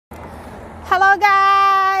Hello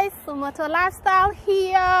guys, Sumoto Lifestyle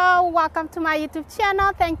here. Welcome to my YouTube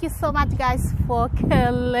channel. Thank you so much guys for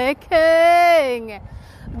clicking.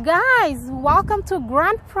 Guys, welcome to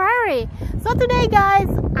Grand Prairie. So today guys,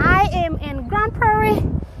 I am in Grand Prairie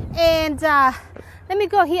and let me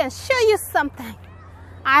go here and show you something.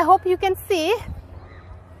 I hope you can see.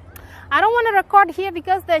 I don't want to record here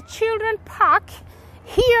because the children park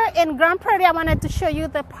here in Grand Prairie. I wanted to show you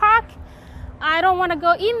the park. I don't want to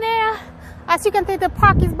go in there. As you can see, the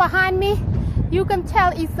park is behind me. You can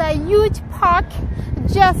tell it's a huge park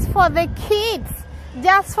just for the kids,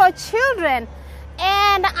 just for children.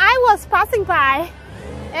 And I was passing by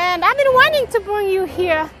and I've been wanting to bring you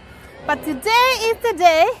here, but today is the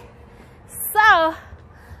day. So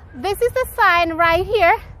this is the sign right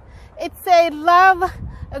here. It says Love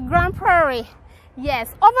Grand Prairie.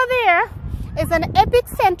 Yes, over there is an epic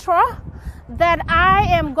central that I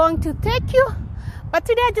am going to take you. But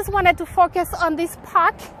today I just wanted to focus on this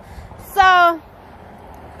park. So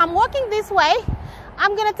I'm walking this way.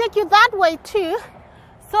 I'm gonna take you that way too,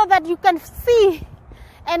 so that you can see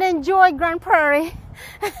and enjoy Grand Prairie.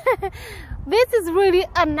 This is really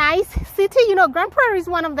a nice city. You know, Grand Prairie is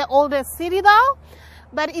one of the oldest cities though,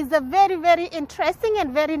 but it's a very, very interesting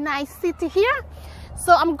and very nice city here.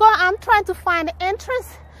 So I'm trying to find an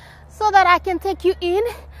entrance so that I can take you in.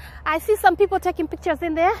 I see some people taking pictures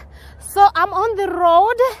in there. So I'm on the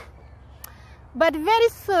road, but very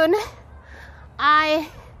soon I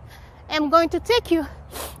am going to take you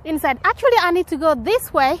inside. Actually, I need to go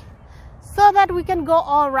this way so that we can go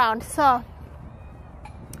all around. So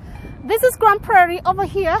this is Grand Prairie. Over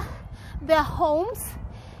here, their homes,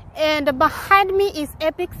 and behind me is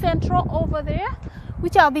Epic Central over there,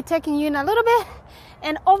 which I'll be taking you in a little bit.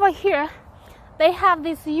 And over here, they have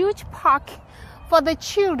this huge park for the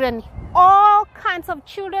children. All kinds of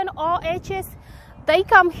children, all ages, they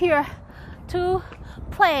come here to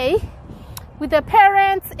play with their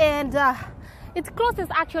parents, and it closes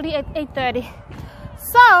actually at 8:30.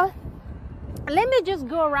 So let me just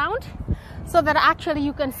go around so that actually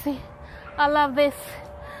you can see. I love this.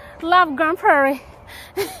 Love Grand Prairie.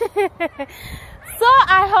 So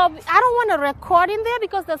I don't want to record in there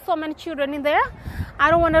because there's so many children in there. I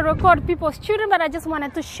don't want to record people's children, but I just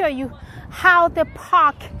wanted to show you how the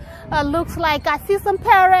park looks like. I see some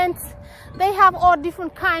parents. They have all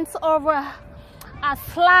different kinds of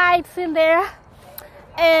slides in there,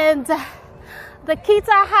 and the kids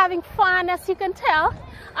are having fun. As you can tell,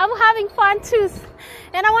 I'm having fun too,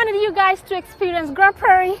 and I wanted you guys to experience Grand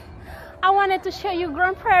Prairie. I wanted to show you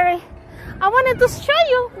Grand Prairie. I wanted to show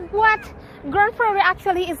you what Grand Prairie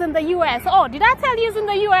actually is in the US. Oh, did I tell you it's in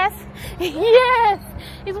the US? Yes,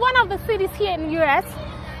 it's one of the cities here in the US.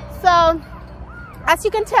 So as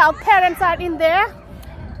you can tell, parents are in there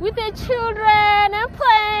with their children and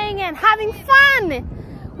playing and having fun.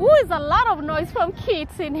 Ooh, it's a lot of noise from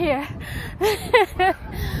kids in here.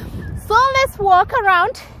 So let's walk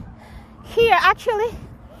around here actually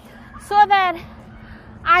so that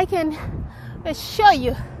I can show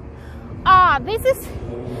you.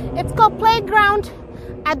 It's called Playground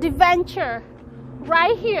Adventure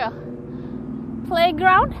right here.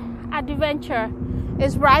 Playground Adventure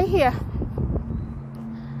is right here.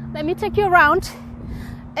 Let me take you around.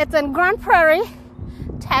 It's in Grand Prairie,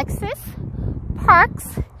 Texas.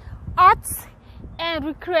 Parks, Arts and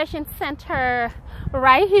Recreation Center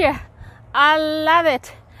right here. I love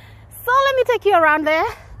it. So let me take you around there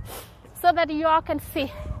so that you all can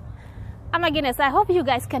see. Oh my goodness, I hope you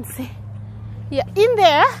guys can see. Yeah, in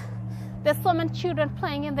there, there's so many children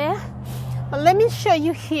playing in there. But let me show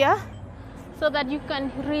you here so that you can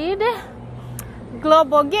read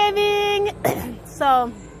global giving. So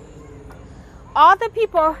all the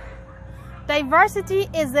people, diversity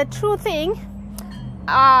is a true thing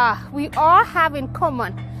we all have in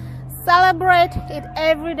common. Celebrate it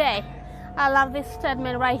every day. I love this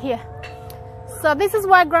statement right here. So this is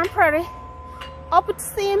why Grand Prairie, up to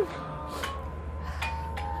seam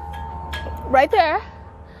right there.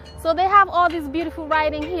 So they have all this beautiful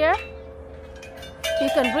writing here. You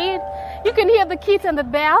can read, you can hear the kids and the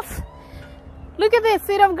bells. Look at this,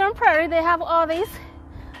 City of Grand Prairie. They have all these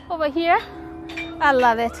over here. I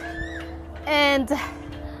love it. And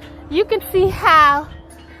you can see how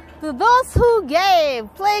to those who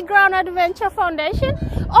gave Playground Adventure Foundation.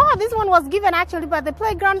 Oh, this one was given actually by the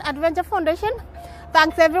Playground Adventure Foundation.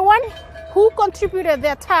 Thanks everyone who contributed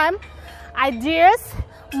their time, ideas,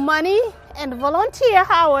 money, and volunteer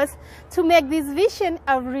hours to make this vision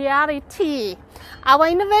a reality. Our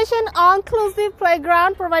innovation all-inclusive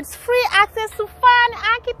playground provides free access to fun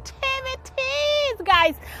activities.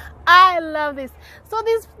 Guys, I love this. So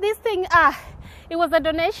this thing, it was a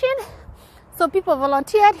donation So people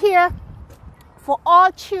volunteered here for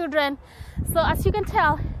all children. So as you can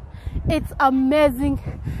tell, it's amazing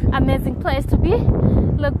place to be.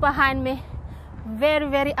 Look behind me,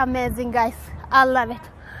 very amazing, guys. I love it.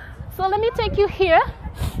 So let me take you here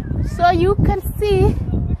so you can see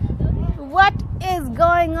what is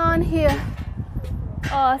going on here.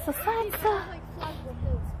 Oh, it's a sunset.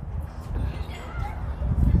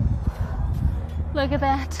 Look at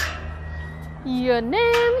that. Your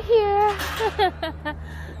name here.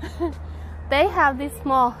 They have these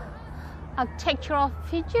small architectural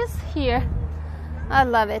features here. I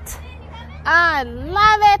love it. I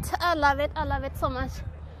love it. I love it. I love it so much.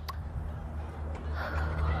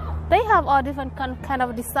 They have all different kind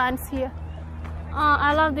of designs here.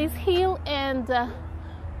 I love this hill, and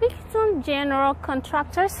these some general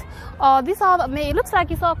contractors. These are it looks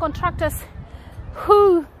like it's all contractors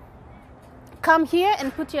who come here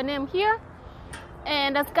and put your name here.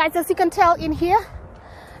 And as guys, as you can tell, in here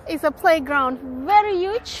is a playground, very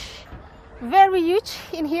huge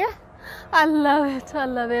in here. I love it. I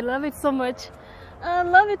love it. Love it so much. I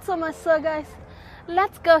love it so much. So guys,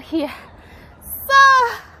 let's go here. So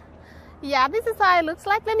yeah, this is how it looks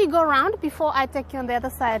like. Let me go around before I take you on the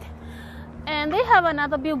other side. And they have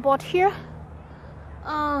another billboard here.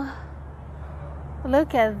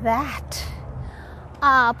 Look at that.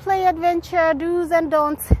 Play adventure, do's and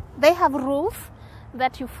don'ts. They have rules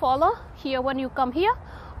that you follow here when you come here.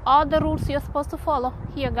 All the rules you're supposed to follow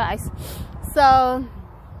here, guys. So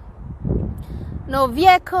no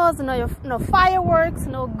vehicles, no fireworks,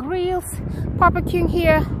 no grills, barbecuing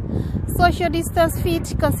here, social distance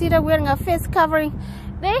feet, consider wearing a face covering.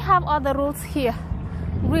 They have all the rules here.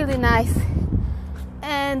 Really nice.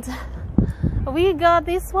 And we go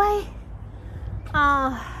this way.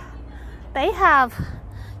 They have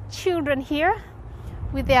children here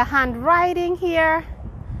with their handwriting here.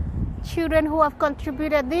 Children who have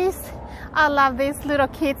contributed this. I love these little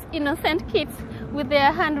kids, innocent kids with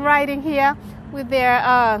their handwriting here, with their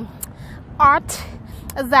art.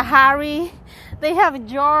 Zahari, they have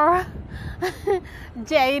Jor,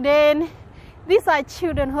 Jaden. These are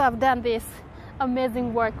children who have done this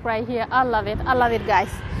amazing work right here. I love it. I love it, guys.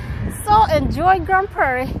 So enjoy Grand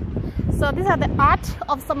Prairie. So these are the art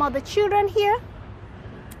of some of the children here.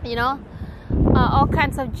 You know, all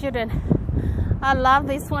kinds of children. I love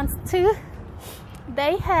these ones too.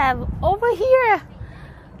 They have over here,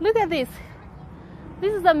 look at this.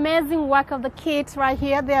 This is amazing work of the kids right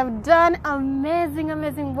here. They have done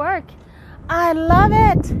amazing work. I love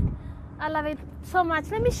it. I love it so much.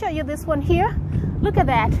 Let me show you this one here. Look at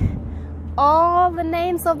that. All the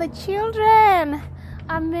names of the children.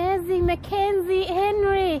 Amazing. Mackenzie,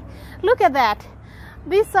 Henry. Look at that.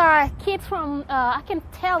 These are kids from, I can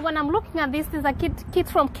tell when I'm looking at this, these are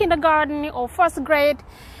kids from kindergarten or first grade.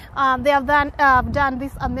 They have done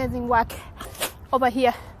this amazing work over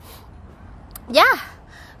here. Yeah,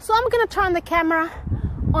 so I'm gonna turn the camera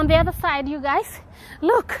on the other side, you guys.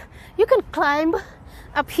 Look, you can climb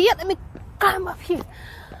up here. Let me climb up here.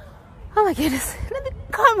 Oh my goodness, let me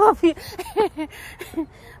climb up here. Look at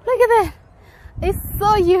that. It's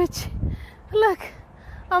so huge. Look,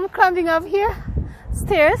 I'm climbing up here.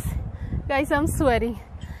 Stairs. Guys, I'm sweating.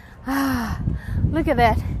 Look at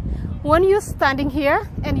that. When you're standing here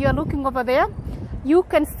and you're looking over there, you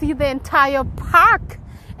can see the entire park.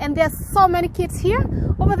 And there's so many kids here.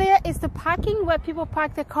 Over there is the parking where people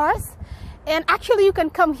park their cars. And actually you can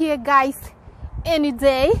come here, guys, any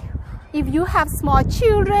day. If you have small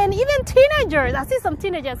children, even teenagers. I see some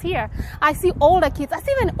teenagers here. I see older kids. I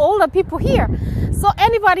see even older people here. So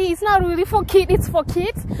anybody, it's not really for kids, it's for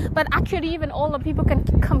kids. But actually even older people can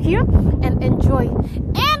come here and enjoy.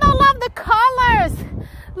 And I love the colors.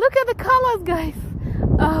 Look at the colors, guys.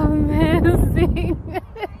 Amazing.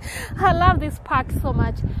 I love this park so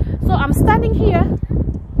much. So I'm standing here.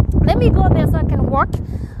 Let me go there so I can walk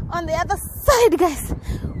on the other side, guys.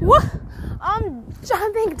 Whoa, I'm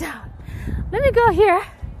jumping down. Let me go here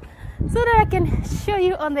so that I can show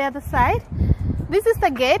you on the other side. This is the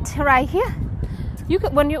gate right here. You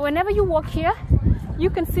can, whenever you walk here, you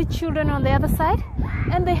can see children on the other side,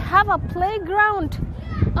 and they have a playground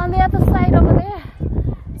on the other side over there.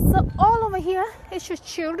 So all over here is just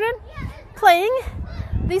children playing.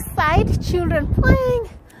 This side, children playing.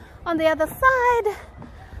 On the other side,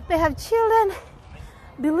 they have children.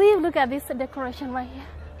 Look at this decoration right here.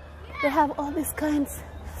 They have all these kinds.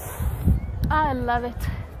 I love it.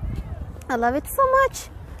 I love it so much.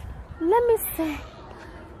 Let me see.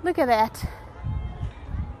 Look at that.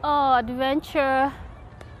 Oh, adventure.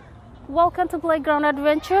 Welcome to Playground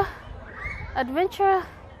Adventure. Adventure.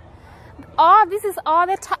 Oh, this is all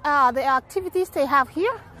the activities they have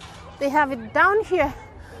here They have it down here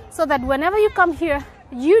so that whenever you come here,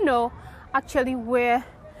 you know actually where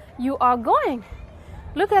you are going.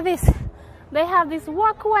 Look at this. They have this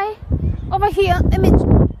walkway over here. Let me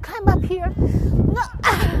climb up here.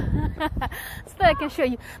 So I can show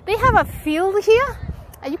you. They have a field here.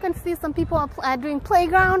 You can see some people are doing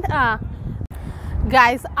playground.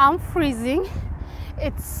 Guys, I'm freezing.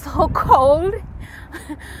 It's so cold.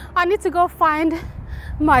 I need to go find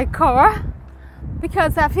my car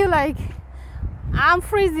because I feel like I'm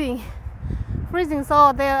freezing.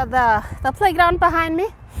 So the playground behind me.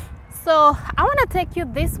 So I want to take you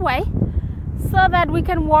this way so that we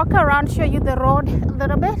can walk around, show you the road a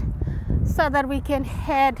little bit, so that we can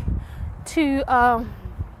head to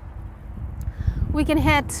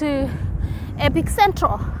Epic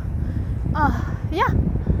Central. Yeah.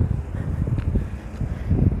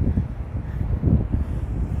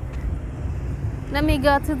 Let me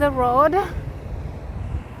go to the road.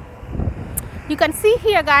 You can see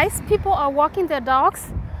here, guys, people are walking their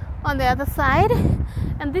dogs on the other side,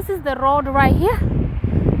 and this is the road right here.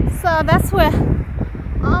 So that's where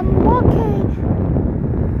I'm walking.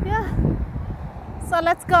 Yeah. So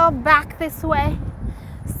let's go back this way.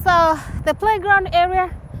 So the playground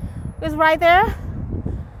area is right there,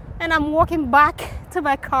 and I'm walking back to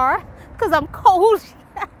my car because I'm cold.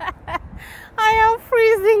 I am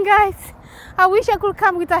freezing, guys. I wish I could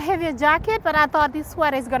come with a heavier jacket, but I thought this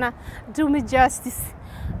sweater is gonna do me justice.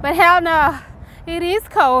 But hell no, it is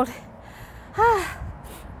cold.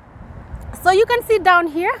 So you can see down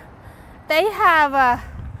here, they have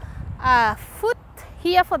a foot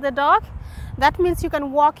here for the dog. That means you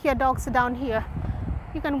can walk your dogs down here.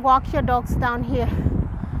 You can walk your dogs down here.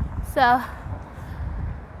 So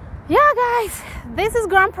yeah, guys, this is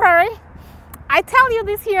Grand Prairie. I tell you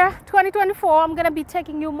this year, 2024, I'm gonna be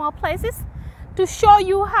taking you more places to show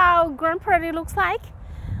you how Grand Prairie looks like.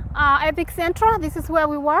 Epic Central, this is where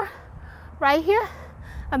we were, right here.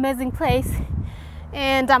 Amazing place.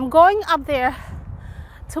 And I'm going up there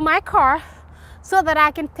to my car so that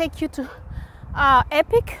I can take you to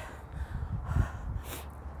Epic,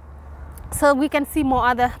 so we can see more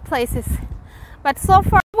other places. But so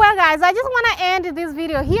far, well, guys, I just want to end this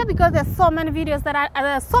video here because there's so many videos that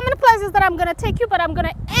there's so many places that I'm gonna take you, but I'm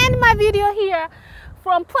gonna end my video here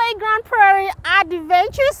from Playground Prairie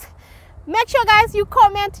Adventures. Make sure, guys, you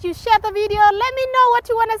comment, you share the video. Let me know what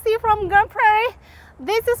you want to see from Grand Prairie.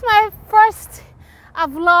 This is my first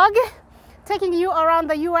vlog taking you around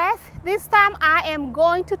the US. This time I am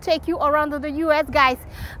going to take you around the US, guys.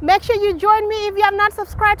 Make sure you join me. If you have not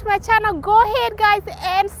subscribed to my channel, go ahead, guys,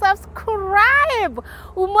 and subscribe.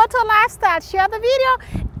 Umoto Lifestyle, share the video,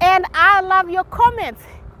 and I love your comments,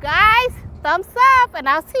 guys. Thumbs up, and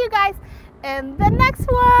I'll see you guys in the next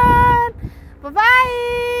one. Bye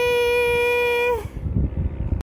bye.